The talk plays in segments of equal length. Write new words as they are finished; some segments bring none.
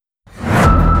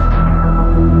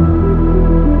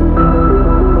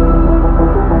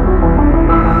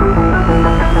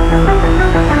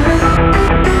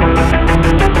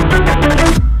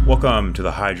Welcome to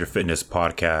the Hydra Fitness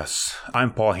Podcast.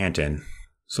 I'm Paul Hanton.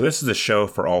 So this is a show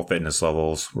for all fitness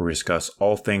levels where we discuss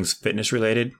all things fitness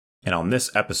related. And on this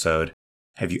episode,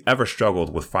 have you ever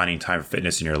struggled with finding time for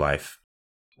fitness in your life?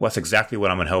 Well, that's exactly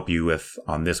what I'm going to help you with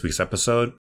on this week's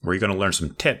episode, where you're going to learn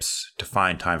some tips to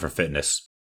find time for fitness.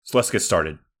 So let's get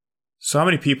started. So how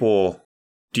many people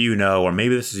do you know, or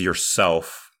maybe this is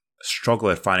yourself, struggle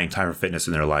at finding time for fitness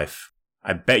in their life?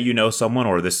 I bet you know someone,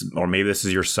 or maybe this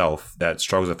is yourself that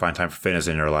struggles to find time for fitness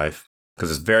in your life,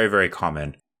 because it's very, very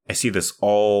common. I see this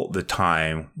all the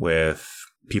time with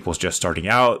people just starting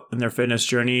out in their fitness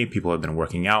journey. People have been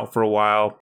working out for a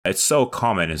while. It's so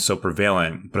common and so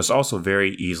prevalent, but it's also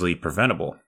very easily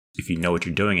preventable if you know what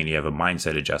you're doing and you have a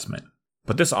mindset adjustment.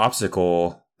 But this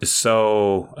obstacle is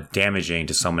so damaging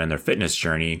to someone in their fitness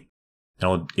journey,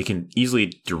 and it can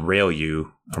easily derail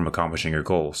you from accomplishing your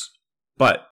goals.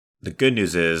 But the good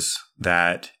news is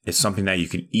that it's something that you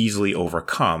can easily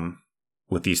overcome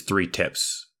with these 3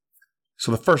 tips.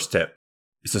 So the first tip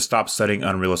is to stop setting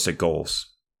unrealistic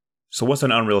goals. So what's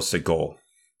an unrealistic goal?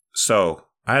 So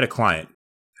I had a client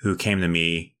who came to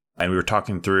me and we were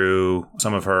talking through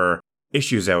some of her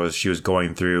issues that she was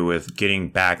going through with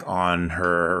getting back on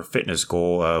her fitness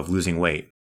goal of losing weight.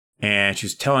 And she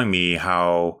was telling me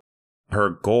how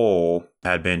her goal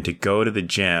had been to go to the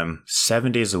gym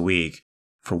 7 days a week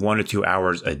for 1 to 2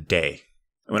 hours a day.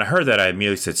 And when I heard that, I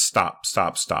immediately said, stop.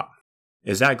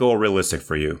 Is that goal realistic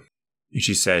for you? And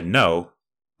she said, no,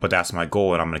 but that's my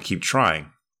goal and I'm going to keep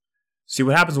trying. See,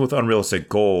 what happens with unrealistic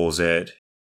goals, it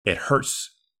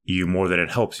hurts you more than it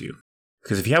helps you.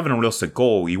 Because if you have an unrealistic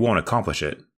goal, you won't accomplish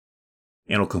it.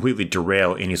 And it'll completely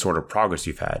derail any sort of progress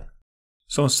you've had.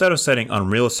 So instead of setting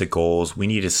unrealistic goals, we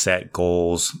need to set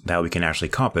goals that we can actually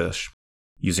accomplish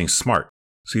using SMART.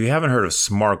 So if you haven't heard of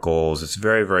SMART goals, it's a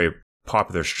very, very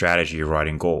popular strategy of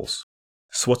writing goals.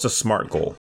 So what's a SMART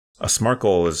goal? A SMART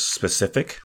goal is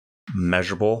specific,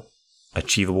 measurable,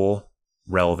 achievable,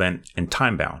 relevant, and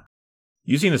time-bound.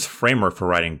 Using this framework for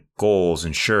writing goals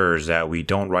ensures that we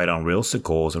don't write unrealistic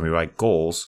goals and we write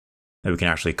goals that we can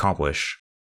actually accomplish.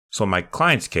 So in my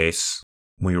client's case,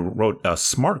 when we wrote a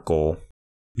SMART goal,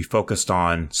 we focused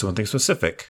on something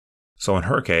specific. So in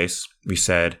her case, we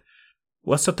said,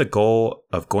 let's set the goal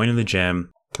of going to the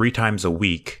gym 3 times a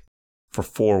week for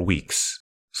 4 weeks.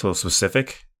 So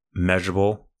specific,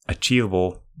 measurable,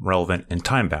 achievable, relevant, and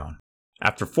time-bound.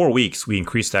 After 4 weeks, we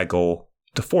increased that goal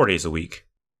to 4 days a week.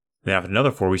 Then after another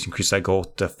 4 weeks, increased that goal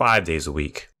to 5 days a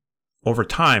week. Over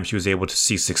time, she was able to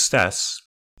see success,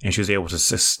 and she was able to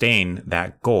sustain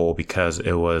that goal because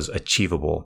it was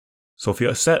achievable. So if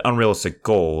you set unrealistic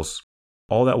goals,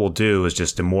 all that will do is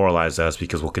just demoralize us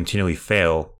because we'll continually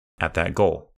fail at that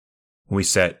goal. When we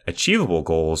set achievable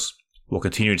goals, we'll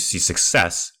continue to see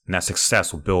success, and that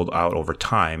success will build out over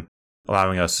time,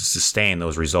 allowing us to sustain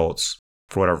those results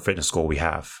for whatever fitness goal we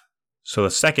have. So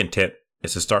the second tip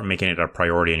is to start making it a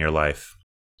priority in your life.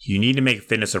 You need to make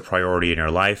fitness a priority in your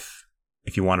life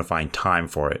if you want to find time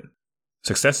for it.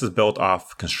 Success is built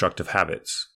off constructive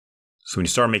habits. So when you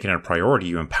start making it a priority,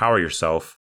 you empower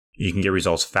yourself, you can get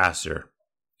results faster,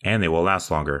 and they will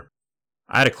last longer.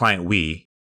 I had a client,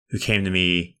 who came to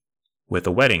me with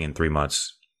a wedding in 3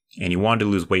 months, and he wanted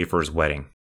to lose weight for his wedding.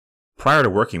 Prior to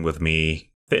working with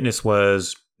me, fitness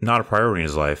was not a priority in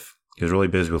his life. He was really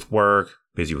busy with work,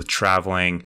 busy with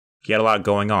traveling. He had a lot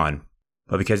going on.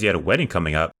 But because he had a wedding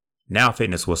coming up, now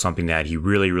fitness was something that he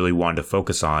really, really wanted to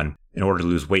focus on in order to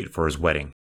lose weight for his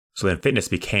wedding. So then fitness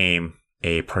became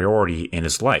a priority in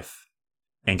his life.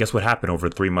 And guess what happened over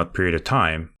a 3-month period of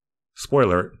time? Spoiler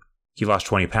alert, he lost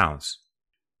 20 pounds.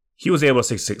 He was able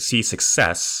to see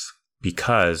success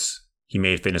because he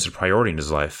made fitness a priority in his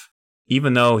life.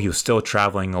 Even though he was still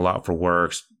traveling a lot for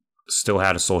work, still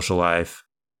had a social life,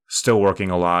 still working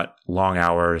a lot, long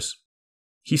hours,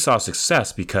 he saw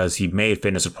success because he made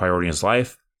fitness a priority in his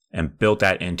life and built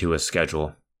that into his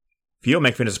schedule. If you don't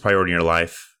make fitness a priority in your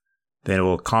life, then it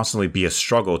will constantly be a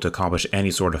struggle to accomplish any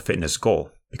sort of fitness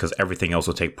goal because everything else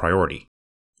will take priority.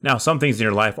 Now, some things in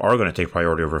your life are going to take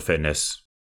priority over fitness.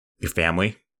 Your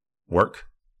family, work,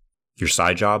 your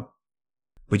side job.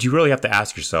 But you really have to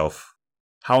ask yourself,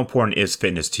 how important is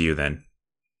fitness to you then?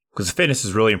 Because if fitness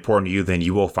is really important to you, then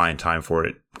you will find time for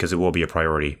it because it will be a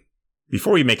priority.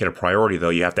 Before you make it a priority, though,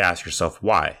 you have to ask yourself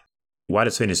why. Why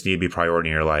does fitness need to be a priority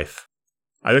in your life?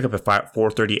 I wake up at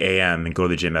 4:30 a.m. and go to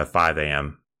the gym at 5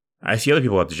 a.m. I see other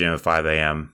people at the gym at 5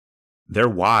 a.m. Their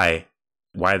why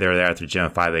they're there at the gym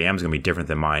at 5 a.m. is going to be different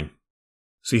than mine.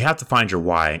 So you have to find your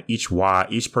why, and each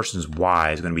person's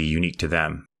why is going to be unique to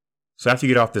them. So after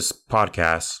you get off this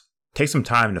podcast, take some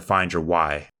time to find your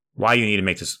why you need to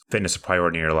make this fitness a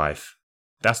priority in your life.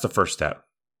 That's the first step.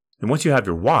 And once you have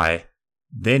your why,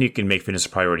 then you can make fitness a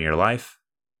priority in your life,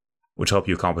 which will help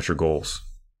you accomplish your goals.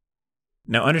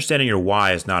 Now, understanding your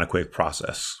why is not a quick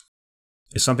process.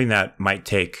 It's something that might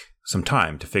take some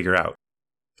time to figure out,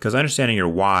 because understanding your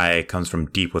why comes from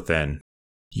deep within.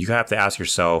 You have to ask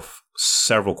yourself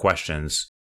several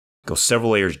questions, go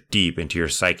several layers deep into your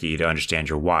psyche to understand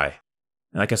your why.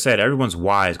 And like I said, everyone's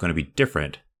why is going to be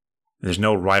different. There's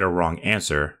no right or wrong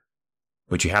answer,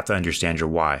 but you have to understand your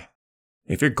why.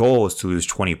 If your goal is to lose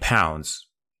 20 pounds,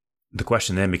 the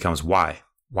question then becomes why?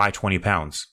 Why 20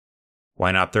 pounds?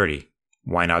 Why not 30?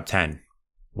 Why not 10?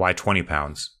 Why 20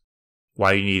 pounds?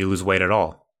 Why do you need to lose weight at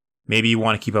all? Maybe you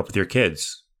want to keep up with your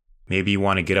kids. Maybe you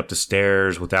want to get up the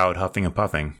stairs without huffing and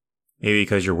puffing. Maybe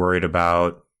because you're worried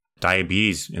about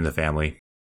diabetes in the family.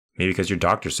 Maybe because your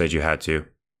doctor said you had to.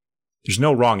 There's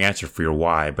no wrong answer for your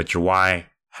why, but your why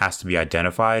has to be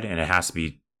identified and it has to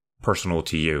be personal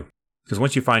to you. Because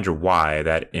once you find your why,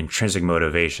 that intrinsic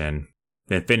motivation,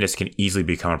 then fitness can easily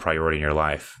become a priority in your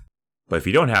life. But if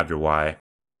you don't have your why,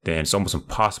 then it's almost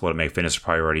impossible to make fitness a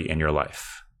priority in your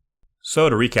life. So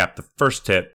to recap, the first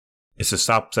tip is to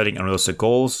stop setting unrealistic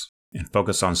goals and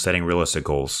focus on setting realistic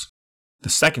goals. The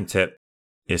second tip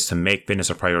is to make fitness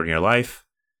a priority in your life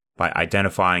by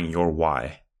identifying your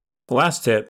why. The last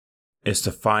tip is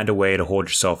to find a way to hold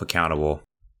yourself accountable.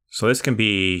 So this can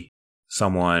be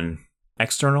someone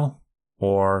external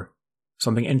or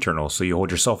something internal, so you hold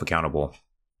yourself accountable.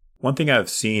 One thing I've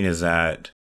seen is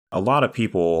that a lot of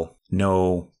people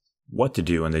know what to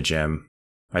do in the gym.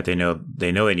 Right? They know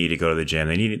they need to go to the gym.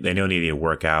 They know they need to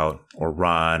work out or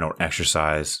run or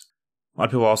exercise. A lot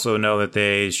of people also know that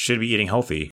they should be eating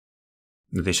healthy.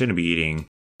 That they shouldn't be eating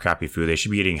crappy food. They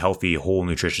should be eating healthy, whole,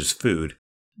 nutritious food.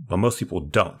 But most people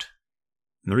don't.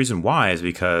 And the reason why is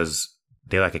because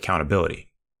they lack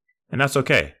accountability. And that's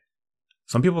okay.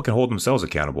 Some people can hold themselves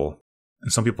accountable,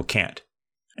 and some people can't.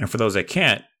 And for those that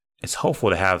can't, it's helpful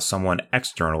to have someone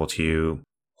external to you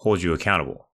hold you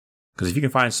accountable. Because if you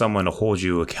can find someone to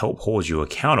help hold you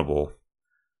accountable,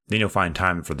 then you'll find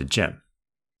time for the gym.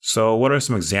 So what are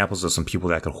some examples of some people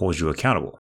that can hold you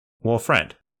accountable? Well, a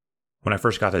friend. When I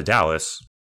first got to Dallas,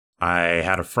 I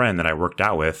had a friend that I worked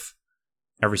out with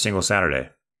every single Saturday.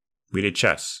 We did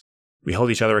chess. We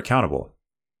held each other accountable.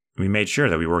 We made sure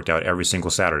that we worked out every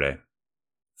single Saturday.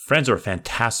 Friends are a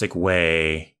fantastic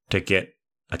way to get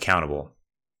accountable.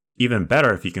 Even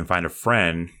better if you can find a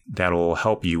friend that will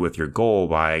help you with your goal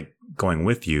by going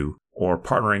with you or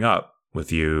partnering up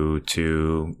with you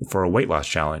for a weight loss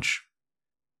challenge.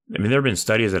 I mean, there have been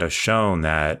studies that have shown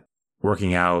that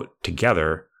working out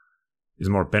together is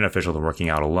more beneficial than working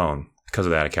out alone because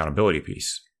of that accountability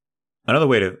piece. Another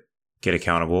way to get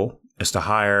accountable is to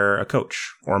hire a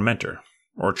coach or a mentor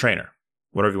or a trainer,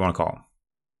 whatever you want to call them.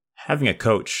 Having a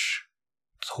coach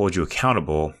to hold you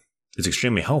accountable is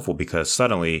extremely helpful because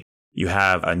suddenly you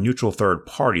have a neutral third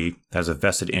party that has a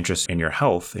vested interest in your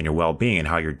health and your well-being and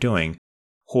how you're doing,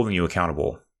 holding you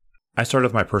accountable. I started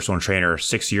with my personal trainer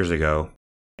 6 years ago,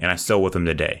 and I'm still with him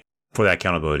today for that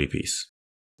accountability piece.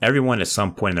 Everyone at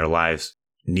some point in their lives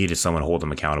needed someone to hold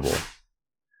them accountable.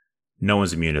 No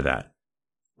one's immune to that.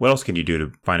 What else can you do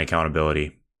to find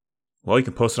accountability? Well, you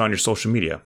can post it on your social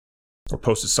media or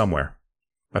post it somewhere.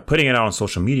 By putting it out on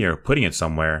social media or putting it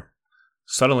somewhere,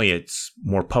 suddenly it's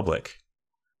more public.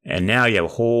 And now you have a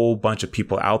whole bunch of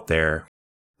people out there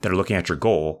that are looking at your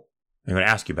goal. They're going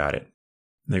to ask you about it.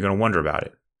 And they're going to wonder about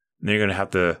it. And then you're going to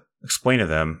have to explain to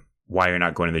them why you're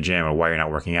not going to the gym or why you're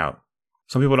not working out.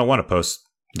 Some people don't want to post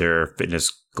their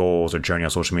fitness goals or journey on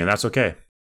social media. That's okay.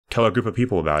 Tell a group of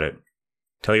people about it.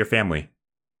 Tell your family.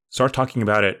 Start talking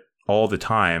about it all the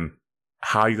time.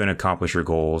 How you're going to accomplish your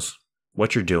goals,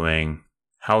 what you're doing,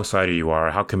 how excited you are,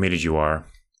 how committed you are.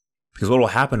 Because what will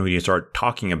happen when you start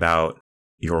talking about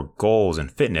your goals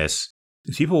and fitness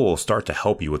is people will start to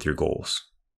help you with your goals.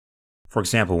 For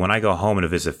example, when I go home and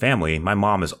visit family, my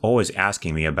mom is always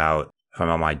asking me about if I'm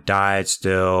on my diet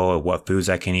still, what foods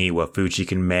I can eat, what food she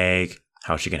can make,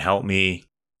 how she can help me.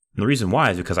 And the reason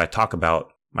why is because I talk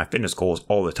about my fitness goals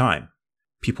all the time.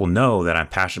 People know that I'm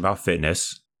passionate about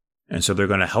fitness, and so they're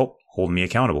going to help hold me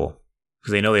accountable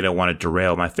because they know they don't want to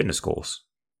derail my fitness goals.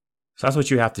 So that's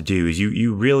what you have to do is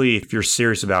you really, if you're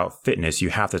serious about fitness, you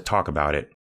have to talk about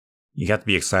it. You have to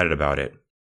be excited about it.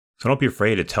 So don't be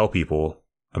afraid to tell people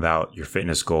about your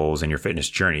fitness goals and your fitness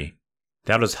journey.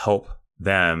 That'll just help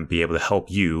them be able to help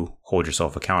you hold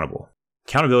yourself accountable.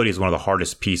 Accountability is one of the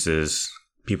hardest pieces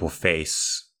people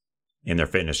face in their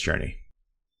fitness journey.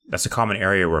 That's a common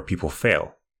area where people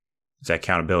fail. It's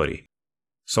accountability.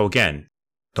 So again,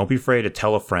 don't be afraid to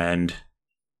tell a friend,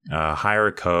 hire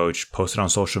a coach, post it on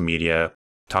social media,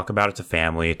 Talk about it to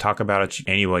family. Talk about it to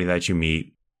anybody that you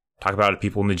meet. Talk about it to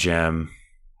people in the gym.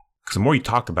 Because the more you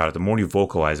talk about it, the more you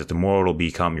vocalize it, the more it'll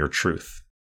become your truth.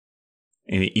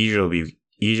 And the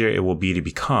easier it will be to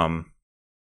become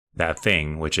that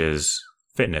thing, which is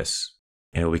fitness.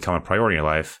 And it will become a priority in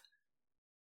your life.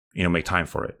 Make time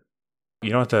for it.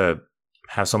 You don't have to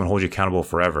have someone hold you accountable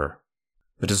forever,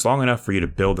 but just long enough for you to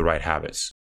build the right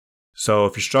habits. So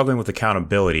if you're struggling with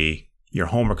accountability, your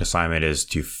homework assignment is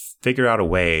to figure out a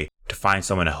way to find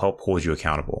someone to help hold you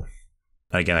accountable.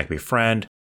 And again, that could be a friend,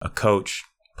 a coach,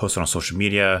 post it on social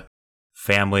media,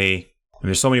 family. And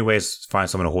there's so many ways to find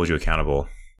someone to hold you accountable.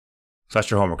 So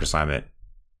that's your homework assignment.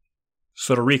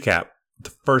 So to recap, the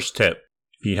first tip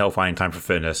if you need help finding time for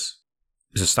fitness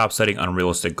is to stop setting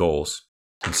unrealistic goals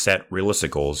and set realistic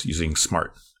goals using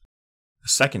SMART. The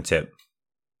second tip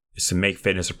is to make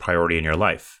fitness a priority in your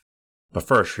life. But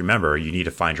first, remember, you need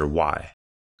to find your why.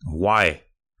 Why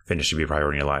fitness should be a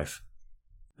priority in your life.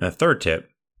 And the third tip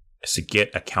is to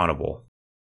get accountable.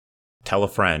 Tell a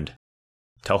friend,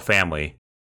 tell family,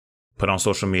 put on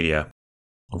social media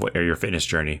of your fitness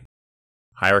journey.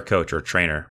 Hire a coach or a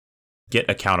trainer. Get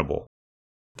accountable.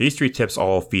 These three tips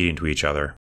all feed into each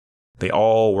other. They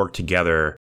all work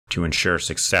together to ensure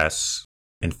success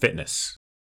in fitness.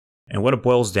 And what it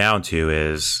boils down to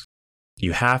is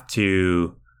you have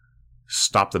to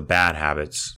stop the bad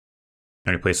habits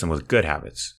and replace them with good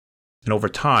habits. And over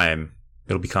time,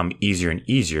 it'll become easier and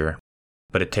easier,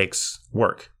 but it takes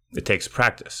work. It takes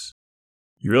practice.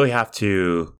 You really have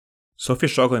to. So if you're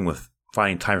struggling with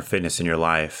finding time for fitness in your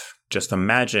life, just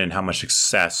imagine how much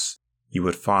success you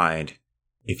would find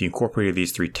if you incorporated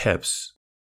these three tips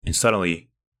and suddenly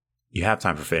you have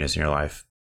time for fitness in your life.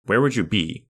 Where would you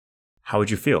be? How would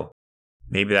you feel?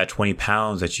 Maybe that 20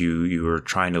 pounds that you were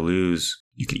trying to lose,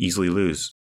 you could easily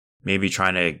lose. Maybe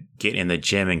trying to get in the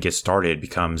gym and get started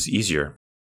becomes easier.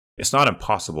 It's not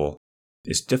impossible.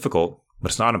 It's difficult,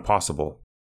 but it's not impossible.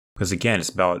 Because again, it's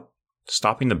about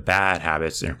stopping the bad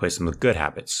habits and replacing them with good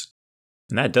habits.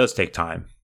 And that does take time.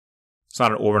 It's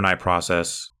not an overnight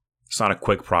process. It's not a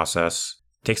quick process.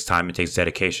 It takes time. It takes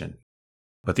dedication.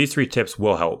 But these three tips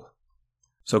will help.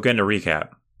 So again, to recap,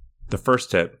 the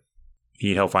first tip, if you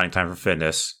need help finding time for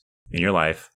fitness in your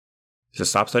life, is to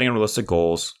stop setting unrealistic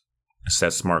goals and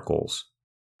set SMART goals.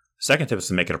 The second tip is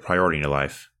to make it a priority in your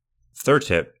life. The third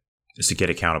tip is to get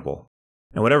accountable.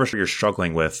 And whatever you're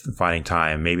struggling with finding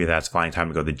time, maybe that's finding time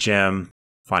to go to the gym,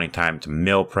 finding time to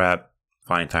meal prep,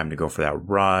 finding time to go for that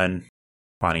run,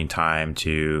 finding time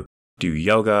to do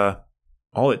yoga.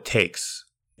 All it takes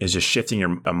is just shifting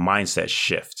a mindset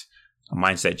shift, a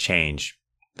mindset change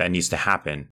that needs to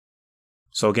happen.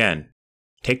 So again,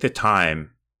 take the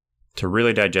time to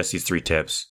really digest these three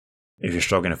tips if you're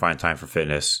struggling to find time for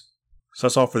fitness. So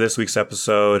that's all for this week's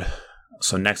episode.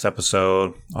 So next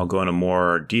episode, I'll go into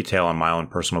more detail on my own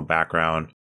personal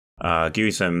background, give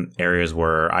you some areas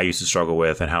where I used to struggle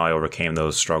with and how I overcame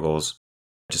those struggles,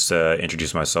 just to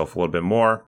introduce myself a little bit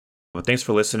more. But thanks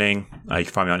for listening. You can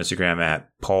find me on Instagram at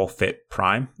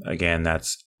PaulFitPrime. Again,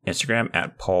 that's Instagram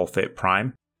at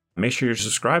PaulFitPrime. Make sure you're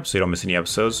subscribed so you don't miss any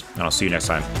episodes, and I'll see you next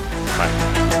time.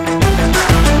 Bye.